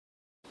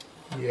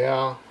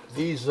Yeah,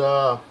 these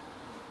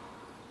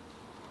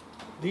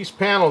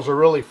panels are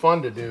really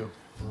fun to do.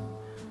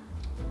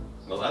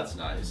 Well, that's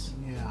nice.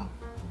 Yeah.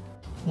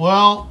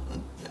 Well,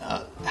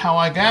 how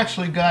I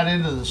actually got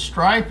into the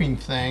striping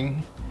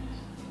thing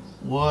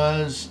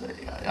was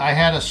I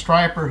had a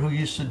striper who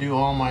used to do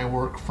all my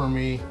work for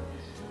me.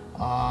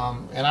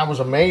 And I was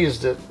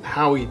amazed at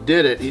how he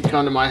did it. He'd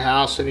come to my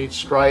house and he'd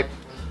stripe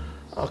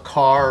a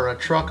car or a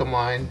truck of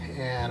mine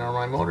and or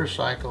my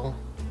motorcycle.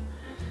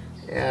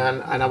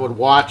 And I would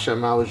watch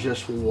him. I would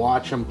just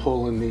watch him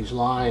pulling these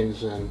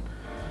lines, and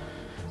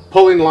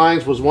pulling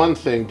lines was one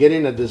thing,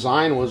 getting a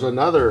design was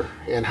another.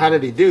 And how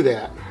did he do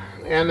that?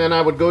 And then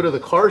I would go to the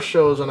car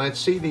shows and I'd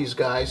see these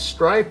guys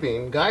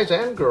striping, guys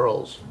and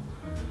girls,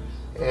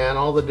 and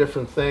all the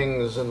different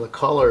things and the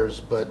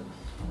colors, but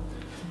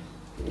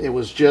it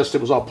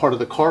was all part of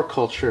the car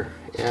culture.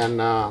 And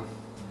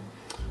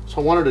so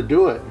I wanted to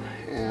do it,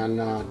 and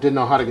didn't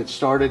know how to get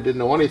started, didn't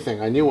know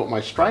anything. I knew what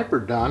my striper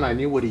done, I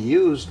knew what he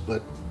used,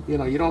 but you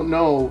know, you don't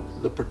know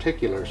the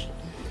particulars.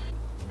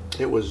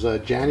 It was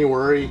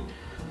January,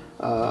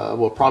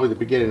 well, probably the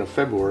beginning of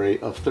February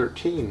of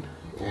 13,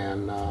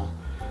 and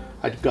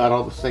I got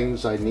all the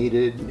things I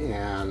needed,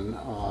 and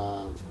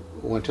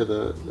went to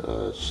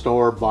the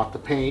store, bought the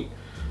paint,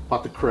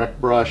 bought the correct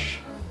brush,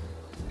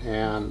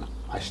 and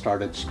I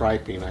started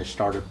striping. I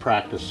started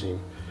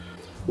practicing.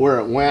 Where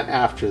it went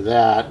after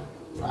that,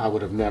 I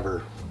would have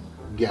never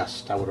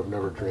guessed. I would have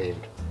never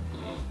dreamed.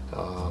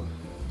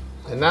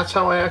 And that's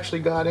how I actually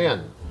got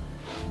in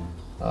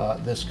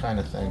this kind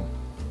of thing.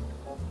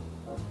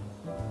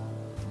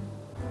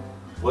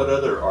 What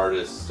other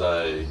artists,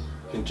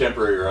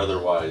 contemporary or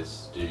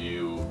otherwise, are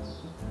you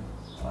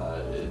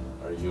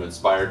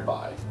inspired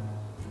by?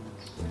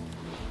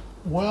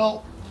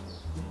 Well,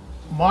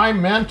 my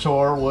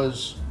mentor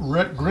was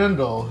Rick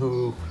Grindle,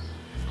 who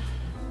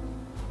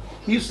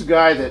he's the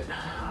guy that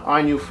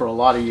I knew for a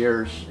lot of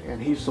years,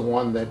 and he's the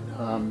one that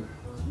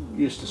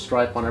used to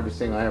stripe on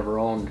everything I ever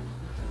owned.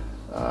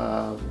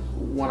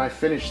 When I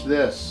finished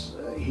this,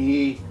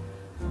 he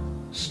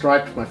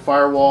striped my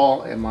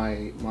firewall and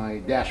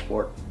my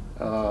dashboard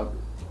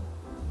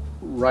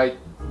right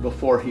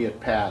before he had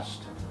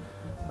passed.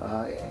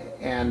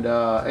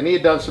 And he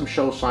had done some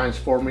show signs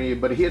for me,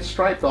 but he had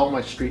striped all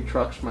my street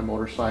trucks, my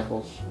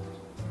motorcycles,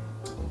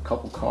 a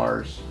couple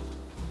cars,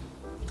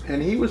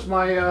 and he was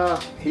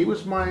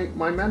my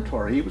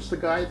mentor. He was the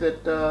guy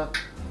that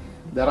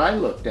I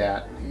looked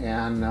at,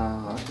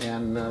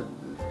 and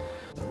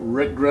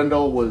Rick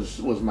Grindle was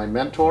my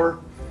mentor.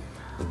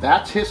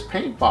 That's his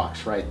paint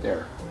box right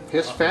there.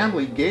 His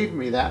family gave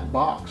me that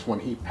box when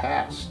he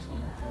passed,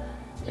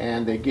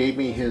 and they gave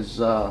me his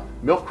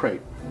milk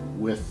crate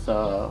with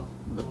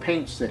the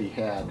paints that he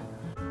had.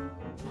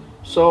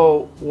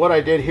 So what I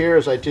did here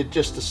is I did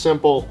just a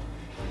simple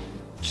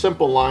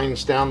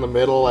lines down the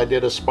middle. I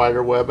did a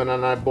spider web, and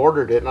then I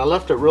bordered it, and I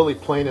left it really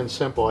plain and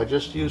simple. I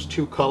just used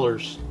two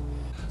colors.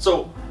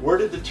 So where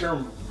did the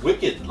term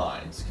wicked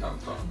lines come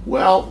from?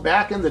 Well,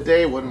 back in the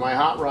day when my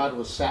hot rod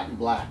was satin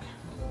black,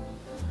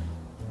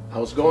 I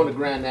was going to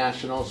Grand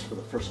Nationals for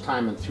the first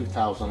time in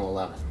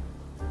 2011.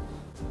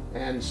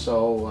 And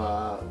so,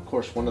 of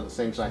course, one of the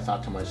things I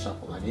thought to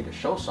myself, well, I need a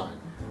show sign.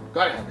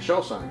 Gotta have a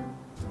show sign.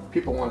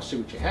 People want to see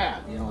what you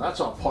have, you know, that's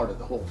all part of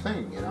the whole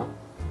thing, you know.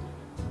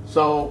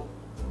 So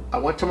I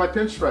went to my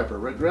pinstriper,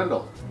 Rick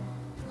Grindle,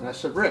 and I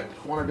said, Rick,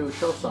 I want to do a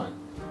show sign.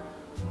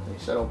 And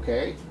he said,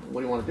 okay,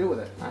 what do you want to do with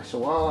it? And I said,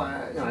 well,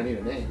 I need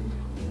a name.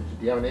 He said,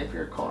 do you have a name for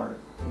your car?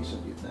 He said,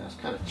 that's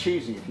kind of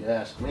cheesy if you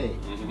ask me.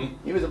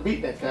 He was a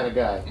beatnik kind of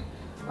guy.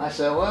 I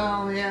said,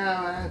 well,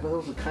 yeah, but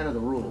those are kind of the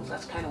rules.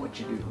 That's kind of what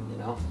you do, you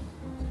know.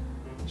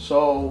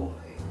 So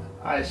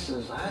I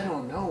says, I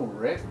don't know,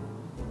 Rick.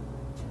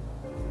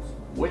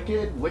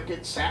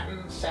 Wicked,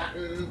 satin,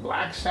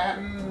 black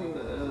satin,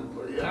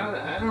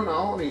 I don't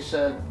know. And he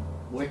said,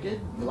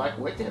 wicked? You like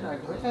wicked? I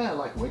go, yeah, I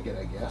like wicked,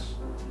 I guess.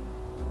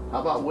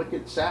 How about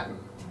wicked satin?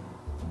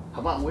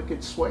 How about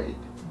wicked suede?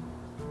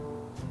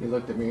 He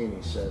looked at me and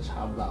he says,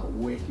 how about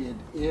wicked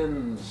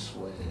in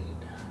suede?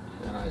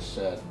 And I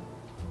said,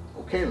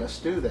 okay, let's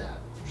do that.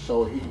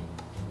 So he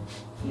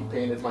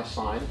painted my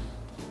sign,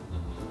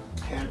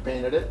 hand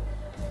painted it,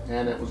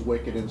 and it was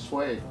wicked in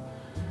suede.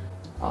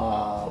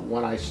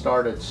 When I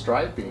started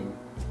striping,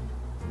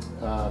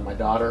 my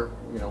daughter,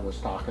 you know, was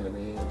talking to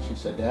me, and she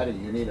said, Daddy,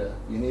 you need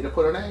to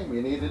put a name.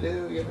 You need to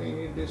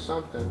do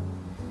something,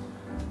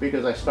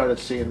 because I started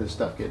seeing this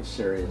stuff getting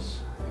serious,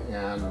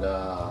 and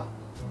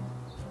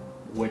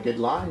wicked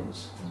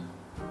lines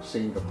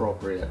seemed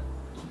appropriate.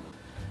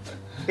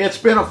 It's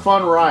been a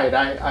fun ride.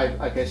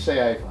 Like I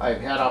say,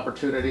 I've had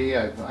opportunity.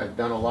 I've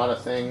done a lot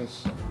of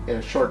things in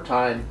a short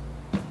time.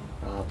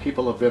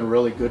 People have been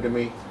really good to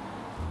me.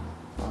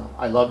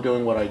 I love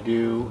doing what I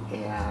do,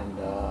 and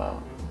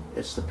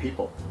it's the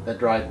people that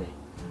drive me.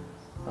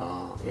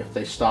 If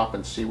they stop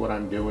and see what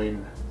I'm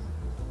doing,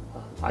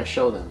 I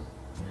show them.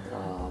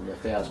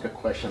 If they ask a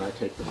question, I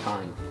take the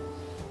time.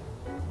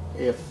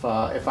 If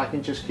I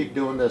can just keep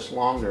doing this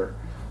longer,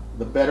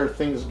 the better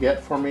things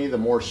get for me, the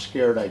more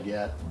scared I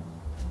get.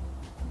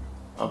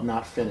 of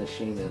not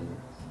finishing,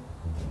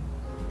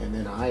 and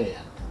then I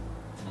end.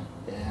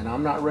 And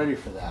I'm not ready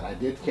for that. I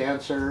did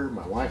cancer,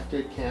 my wife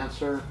did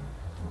cancer,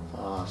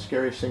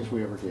 scariest things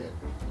we ever did.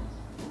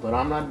 But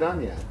I'm not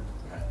done yet.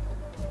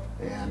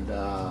 And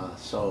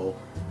so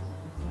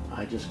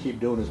I just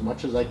keep doing as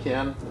much as I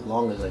can, as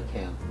long as I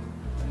can.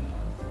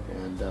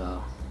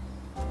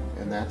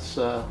 And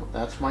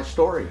that's my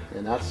story,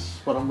 and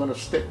that's what I'm going to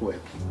stick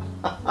with.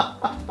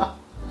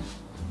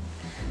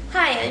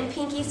 Hi, I'm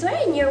Pinky Swear,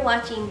 and you're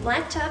watching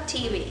Blacktop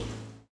TV.